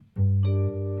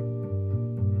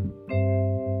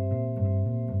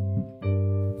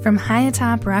From high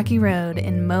atop Rocky Road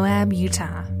in Moab,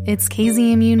 Utah, it's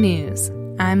KZMU News.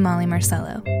 I'm Molly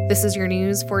Marcello. This is your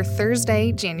news for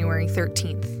Thursday, January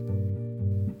 13th.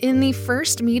 In the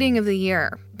first meeting of the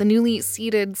year, the newly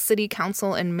seated city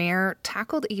council and mayor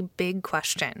tackled a big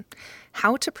question: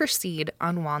 how to proceed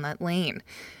on Walnut Lane.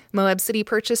 Moab City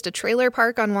purchased a trailer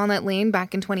park on Walnut Lane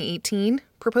back in 2018,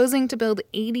 proposing to build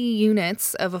 80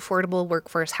 units of affordable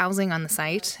workforce housing on the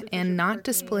site and not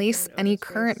displace any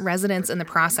current residents in the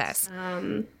process.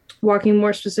 Walking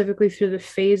more specifically through the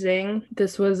phasing,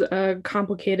 this was a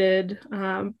complicated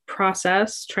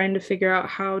process, trying to figure out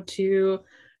how to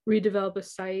redevelop a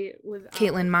site with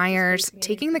Caitlin Myers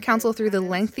taking the council through the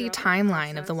lengthy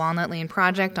timeline of the Walnut Lane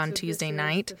project on Tuesday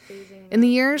night. In the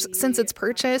years since its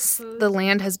purchase, the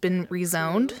land has been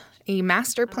rezoned. A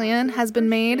master plan has been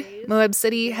made. Moab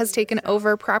City has taken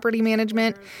over property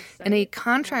management, and a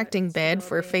contracting bid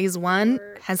for Phase 1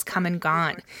 has come and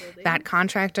gone. That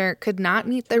contractor could not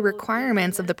meet the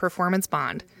requirements of the performance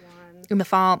bond. In the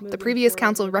fall, the previous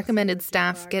council recommended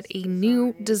staff get a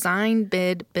new design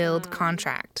bid build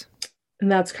contract. And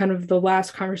that's kind of the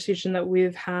last conversation that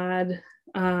we've had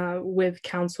with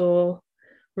council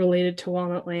related to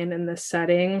Walnut Lane in this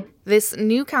setting. This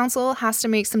new council has to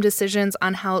make some decisions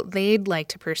on how they'd like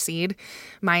to proceed.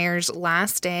 Myers'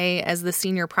 last day as the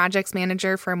senior projects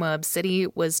manager for Moab City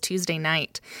was Tuesday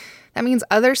night. That means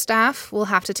other staff will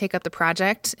have to take up the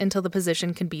project until the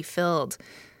position can be filled.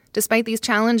 Despite these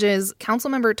challenges,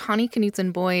 Councilmember Tawny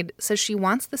Knutson-Boyd says she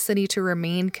wants the city to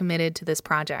remain committed to this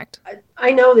project.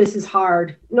 I know this is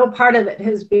hard. No part of it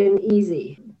has been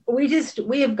easy.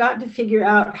 We have got to figure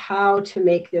out how to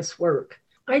make this work.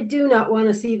 I do not want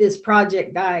to see this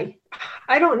project die.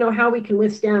 I don't know how we can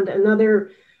withstand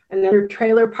another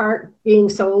trailer park being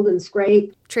sold and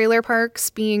scraped. Trailer parks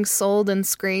being sold and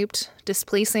scraped,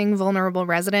 displacing vulnerable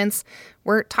residents,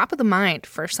 were top of the mind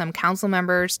for some council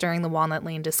members during the Walnut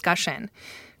Lane discussion.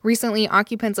 Recently,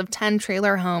 occupants of 10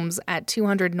 trailer homes at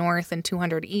 200 North and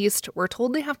 200 East were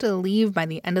told they have to leave by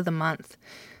the end of the month.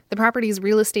 The property's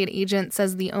real estate agent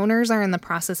says the owners are in the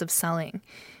process of selling.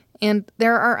 And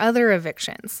there are other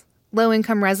evictions.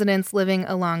 Low-income residents living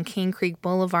along Cane Creek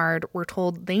Boulevard were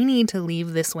told they need to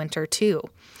leave this winter, too.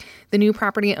 The new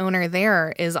property owner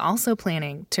there is also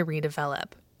planning to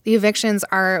redevelop. The evictions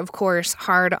are, of course,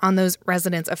 hard on those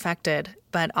residents affected,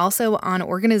 but also on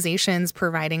organizations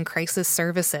providing crisis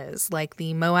services like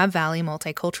the Moab Valley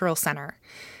Multicultural Center.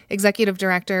 Executive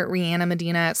Director Rihanna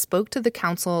Medina spoke to the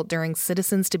council during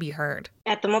Citizens to Be Heard.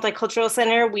 At the Multicultural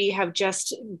Center, we have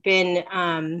just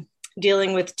been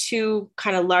dealing with two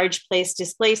kind of large place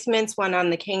displacements, one on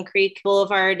the Cane Creek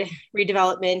Boulevard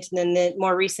redevelopment, and then the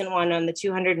more recent one on the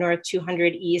 200 North,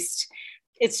 200 East.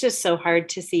 It's just so hard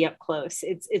to see up close.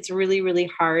 It's really, really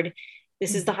hard.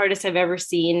 This is the hardest I've ever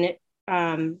seen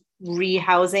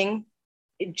rehousing.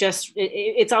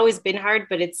 It's always been hard,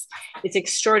 but it's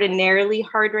extraordinarily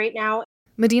hard right now.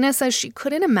 Medina says she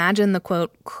couldn't imagine the,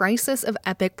 quote, crisis of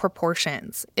epic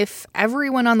proportions if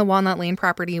everyone on the Walnut Lane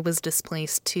property was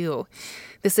displaced too.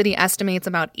 The city estimates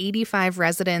about 85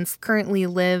 residents currently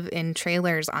live in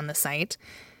trailers on the site.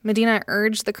 Medina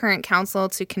urged the current council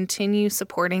to continue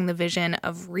supporting the vision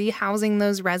of rehousing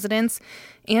those residents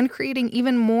and creating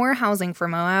even more housing for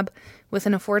Moab with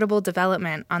an affordable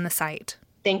development on the site.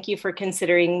 Thank you for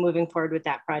considering moving forward with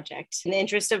that project. In the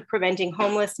interest of preventing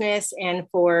homelessness and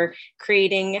for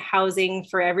creating housing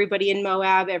for everybody in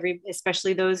Moab,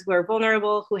 especially those who are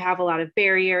vulnerable, who have a lot of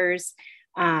barriers,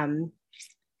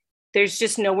 there's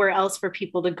just nowhere else for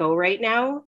people to go right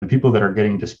now. The people that are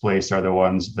getting displaced are the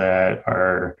ones that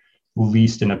are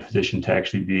least in a position to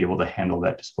actually be able to handle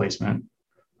that displacement.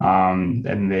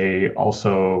 And they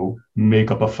also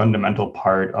make up a fundamental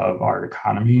part of our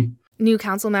economy. New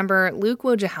council member Luke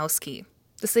Wojciechowski.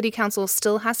 The city council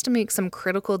still has to make some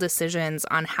critical decisions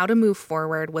on how to move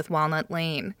forward with Walnut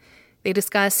Lane. They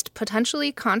discussed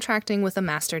potentially contracting with a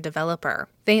master developer.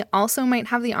 They also might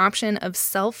have the option of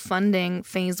self-funding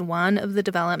Phase 1 of the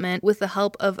development with the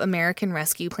help of American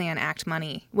Rescue Plan Act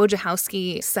money.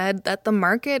 Wojciechowski said that the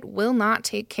market will not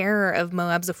take care of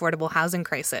Moab's affordable housing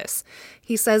crisis.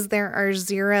 He says there are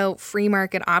zero free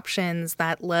market options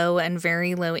that low and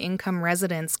very low income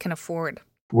residents can afford.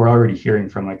 We're already hearing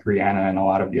from Rihanna and a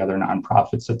lot of the other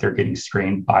nonprofits that they're getting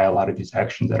strained by a lot of these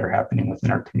actions that are happening within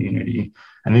our community.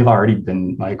 And they've already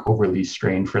been overly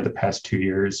strained for the past 2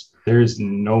 years. There's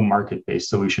no market-based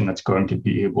solution that's going to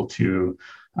be able to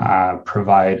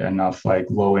provide enough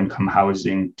low income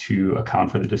housing to account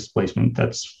for the displacement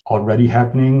that's already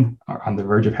happening, or on the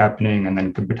verge of happening, and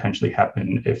then could potentially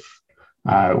happen if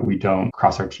we don't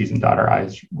cross our T's and dot our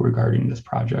I's regarding this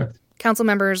project. Council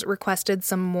members requested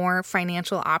some more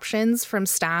financial options from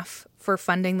staff for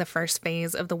funding the first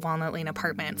phase of the Walnut Lane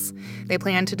apartments. They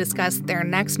plan to discuss their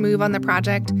next move on the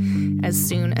project as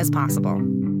soon as possible.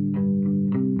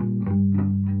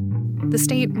 The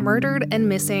State Murdered and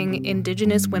Missing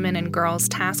Indigenous Women and Girls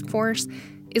Task Force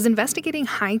is investigating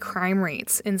high crime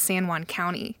rates in San Juan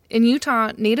County. In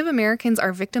Utah, Native Americans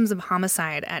are victims of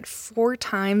homicide at 4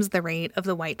 times the rate of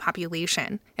the white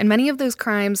population, and many of those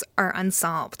crimes are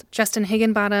unsolved. Justin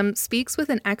Higginbottom speaks with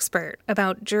an expert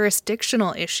about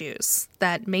jurisdictional issues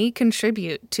that may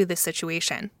contribute to this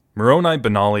situation. Moroni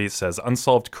Benali says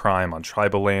unsolved crime on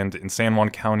tribal land in San Juan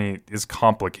County is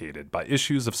complicated by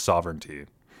issues of sovereignty.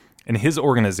 And his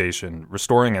organization,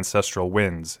 Restoring Ancestral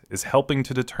Winds, is helping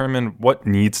to determine what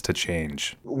needs to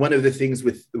change. One of the things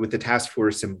with the task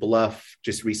force in Bluff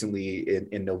just recently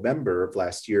in November of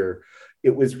last year,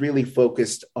 it was really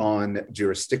focused on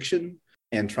jurisdiction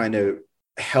and trying to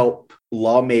help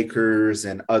lawmakers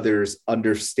and others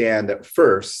understand that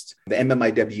first, the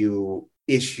MMIW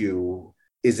issue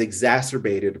is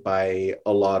exacerbated by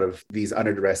a lot of these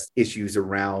unaddressed issues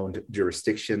around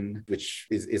jurisdiction, which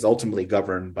is ultimately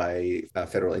governed by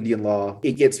federal Indian law.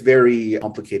 It gets very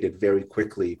complicated very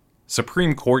quickly.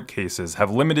 Supreme Court cases have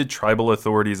limited tribal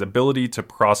authorities' ability to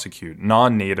prosecute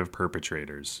non-native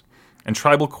perpetrators, and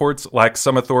tribal courts lack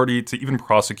some authority to even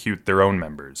prosecute their own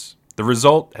members. The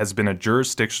result has been a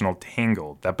jurisdictional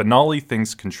tangle that Benali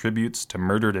thinks contributes to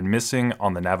murdered and missing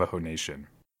on the Navajo Nation.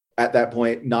 At that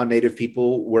point, non-native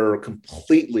people were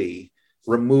completely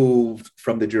removed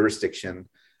from the jurisdiction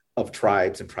of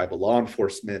tribes and tribal law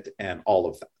enforcement and all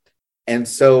of that. And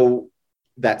so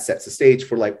that sets the stage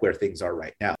for where things are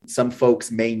right now. Some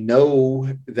folks may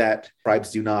know that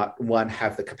tribes do not, one,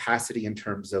 have the capacity in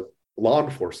terms of law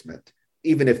enforcement.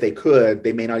 Even if they could,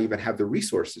 they may not even have the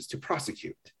resources to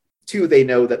prosecute. Two, they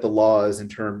know that the laws in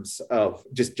terms of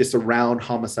just around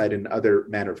homicide and other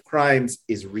manner of crimes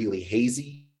is really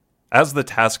hazy. As the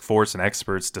task force and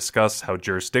experts discuss how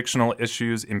jurisdictional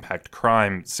issues impact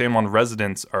crime, San Juan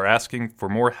residents are asking for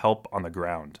more help on the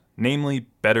ground, namely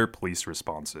better police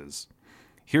responses.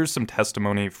 Here's some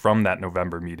testimony from that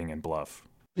November meeting in Bluff.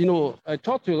 I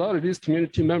talked to a lot of these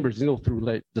community members,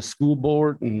 through the school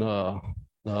board and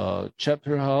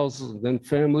chapter house and then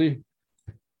family.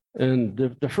 And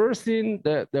the first thing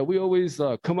that we always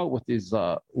come up with is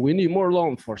we need more law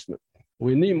enforcement.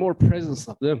 We need more presence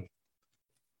of them.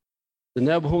 The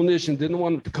Navajo Nation didn't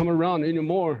want to come around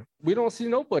anymore. We don't see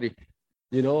nobody,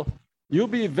 You'll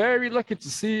be very lucky to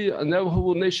see a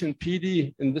Navajo Nation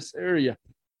PD in this area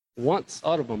once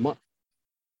out of a month.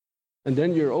 And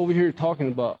then you're over here talking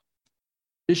about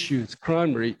issues,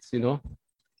 crime rates,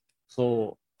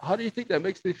 So how do you think that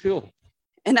makes me feel?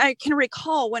 And I can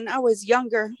recall when I was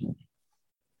younger,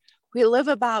 we live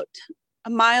about a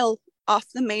mile off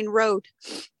the main road.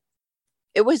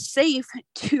 It was safe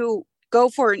to go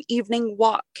for an evening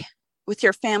walk with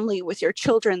your family, with your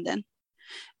children then.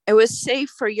 It was safe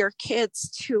for your kids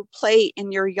to play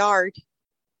in your yard.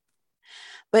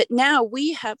 But now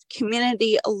we have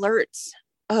community alerts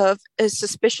of a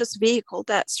suspicious vehicle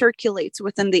that circulates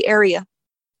within the area.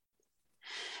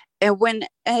 And when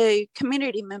a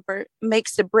community member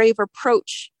makes a brave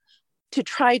approach to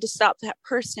try to stop that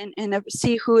person and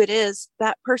see who it is,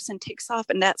 that person takes off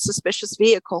in that suspicious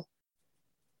vehicle.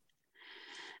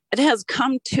 It has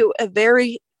come to a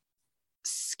very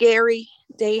scary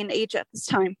day and age at this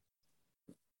time.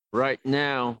 Right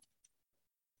now,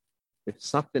 if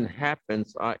something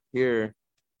happens out here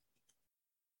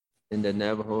in the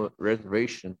Navajo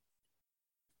Reservation,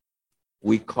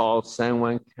 we call San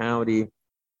Juan County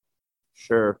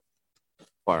Sheriff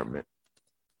Department.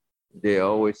 They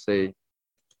always say,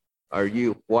 are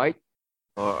you white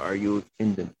or are you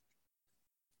Indian?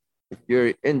 If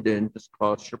you're Indian, just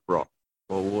call Shiprock,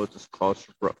 or we'll just call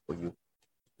Shiprock for you.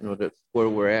 That's where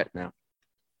we're at now.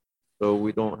 So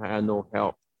we don't have no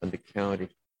help in the county.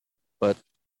 But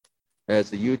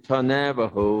as a Utah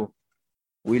Navajo,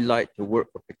 we like to work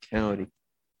with the county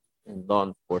and law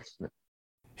enforcement.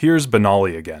 Here's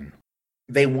Benali again.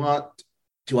 They want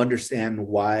to understand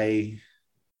why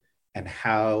and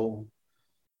how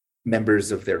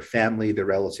members of their family, their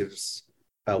relatives,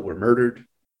 were murdered.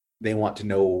 They want to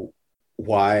know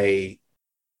why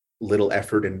little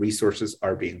effort and resources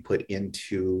are being put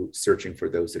into searching for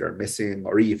those that are missing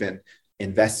or even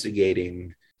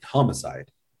investigating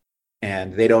homicide.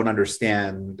 And they don't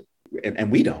understand,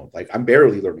 and we don't, I'm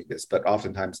barely learning this, but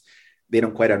oftentimes they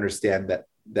don't quite understand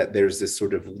that there's this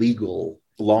sort of legal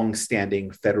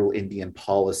long-standing federal Indian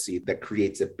policy that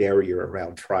creates a barrier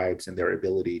around tribes and their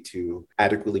ability to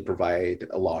adequately provide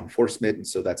a law enforcement. And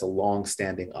so that's a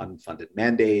long-standing unfunded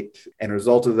mandate. And as a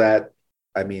result of that,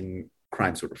 I mean,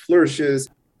 crime sort of flourishes.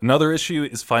 Another issue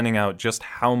is finding out just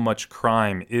how much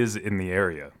crime is in the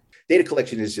area. Data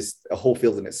collection is just a whole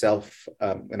field in itself.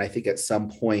 And I think at some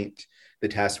point, the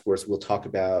task force will talk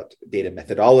about data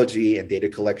methodology and data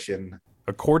collection.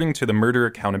 According to the Murder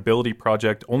Accountability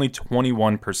Project, only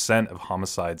 21% of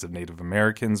homicides of Native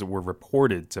Americans were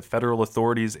reported to federal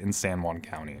authorities in San Juan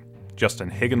County. Justin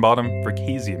Higginbottom for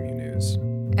KZMU News.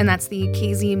 And that's the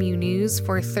KZMU News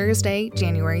for Thursday,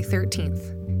 January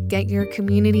 13th. Get your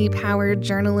community-powered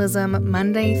journalism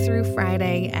Monday through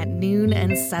Friday at noon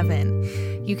and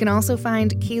 7. You can also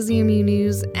find KZMU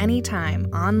News anytime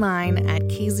online at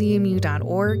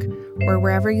kzmu.org or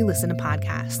wherever you listen to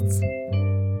podcasts.